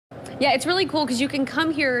Yeah, it's really cool because you can come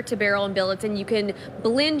here to Barrel and Billets and you can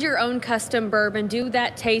blend your own custom bourbon, do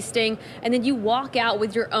that tasting, and then you walk out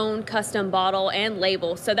with your own custom bottle and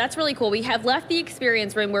label. So that's really cool. We have left the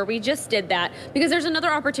experience room where we just did that because there's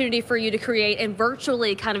another opportunity for you to create and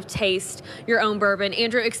virtually kind of taste your own bourbon.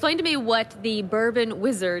 Andrew, explain to me what the Bourbon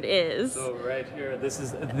Wizard is. So right here, this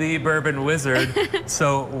is the Bourbon Wizard.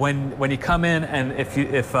 So when you come in and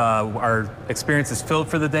if our experience is filled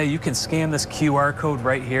for the day, you can scan this QR code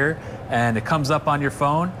right here and it comes up on your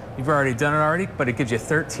phone. You've already done it already, but it gives you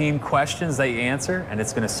 13 questions that you answer, and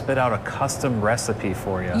it's going to spit out a custom recipe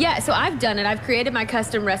for you. Yeah, so I've done it. I've created my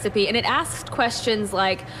custom recipe, and it asks questions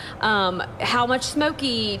like, how much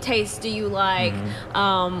smoky taste do you like?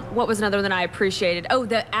 What was another one that I appreciated? Oh,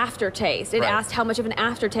 the aftertaste. It asked how much of an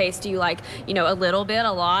aftertaste do you like? You know, a little bit,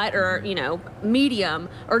 a lot, or, you know, medium,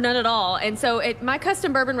 or none at all. And so my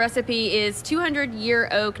custom bourbon recipe is 200-year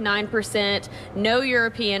oak, 9%, no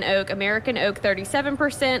European oak, American oak,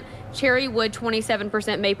 37%, cherry wood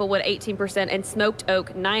 27%, maple wood 18%, and smoked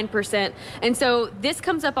oak 9%. And so this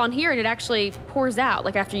comes up on here and it actually pours out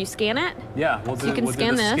like after you scan it. Yeah, we'll do the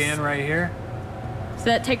scan right here. So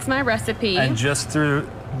that takes my recipe. And just through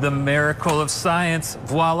the miracle of science,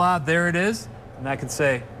 voila, there it is. And I can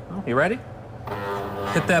say, oh, you ready?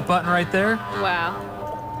 Hit that button right there. Wow.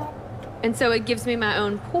 And so it gives me my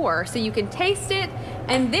own pour. So you can taste it,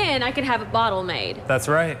 and then I can have a bottle made. That's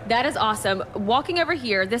right. That is awesome. Walking over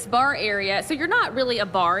here, this bar area, so you're not really a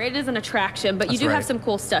bar, it is an attraction, but you do have some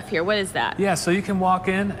cool stuff here. What is that? Yeah, so you can walk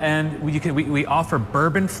in and we offer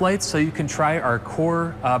bourbon flights, so you can try our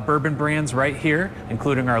core bourbon brands right here,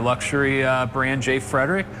 including our luxury brand, J.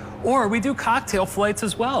 Frederick, or we do cocktail flights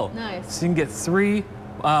as well. Nice. So you can get 3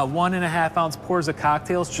 1.5-ounce pours of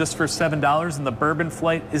cocktails just for $7, and the bourbon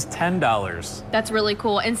flight is $10. That's really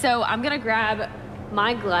cool. And so I'm gonna grab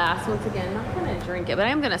my glass once again. I'm not gonna drink it, but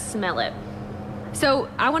I am gonna smell it. So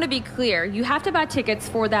I want to be clear, you have to buy tickets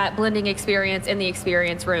for that blending experience in the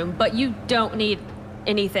experience room, but you don't need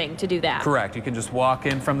anything to do that. Correct. You can just walk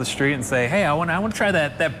in from the street and say, hey, I want to try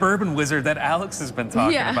that Bourbon Wizard that Alex has been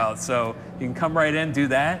talking about. So you can come right in, do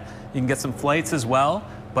that. You can get some flights as well,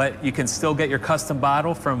 but you can still get your custom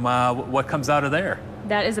bottle from what comes out of there.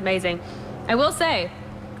 That is amazing. I will say,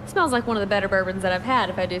 it smells like one of the better bourbons that I've had,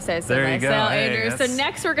 if I do say so myself. There you go. Hey, Andrew. So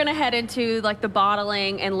next we're going to head into like the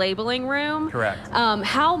bottling and labeling room. Correct.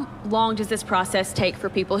 How long does this process take for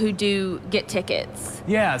people who do get tickets?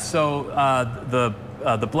 Yeah, so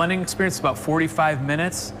the blending experience is about 45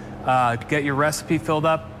 minutes. Get your recipe filled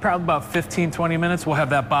up, probably about 15-20 minutes. We'll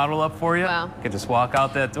have that bottle up for you. Wow. You can just walk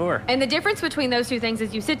out that door. And the difference between those two things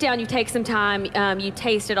is you sit down, you take some time, you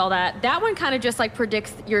taste it, all that. That one kind of just like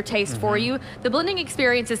predicts your taste for you. The blending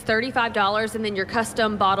experience is $35, and then your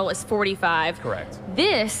custom bottle is $45. Correct.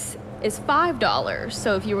 This is $5.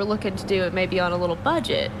 So if you were looking to do it maybe on a little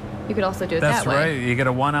budget, you could also do it that way. That's right. You get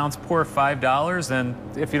a 1-ounce pour, $5, and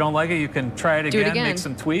if you don't like it, you can try it again, make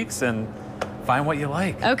some tweaks, and find what you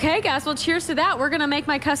like. Okay, guys. Well, cheers to that. We're going to make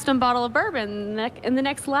my custom bottle of bourbon in the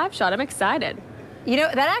next live shot. I'm excited. You know,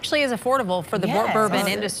 that actually is affordable for the bourbon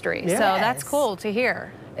industry. Yes. So that's cool to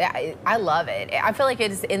hear. Yeah, I love it. I feel like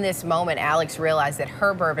it's in this moment Alex realized that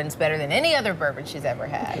her bourbon's better than any other bourbon she's ever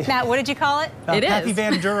had. Matt, what did you call it? Pappy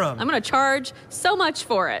Van Durham. I'm going to charge so much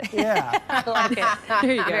for it. Yeah. I like it.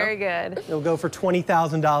 There you go. Very good. It'll go for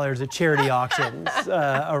 $20,000 at charity auctions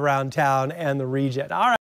around town and the region. All right.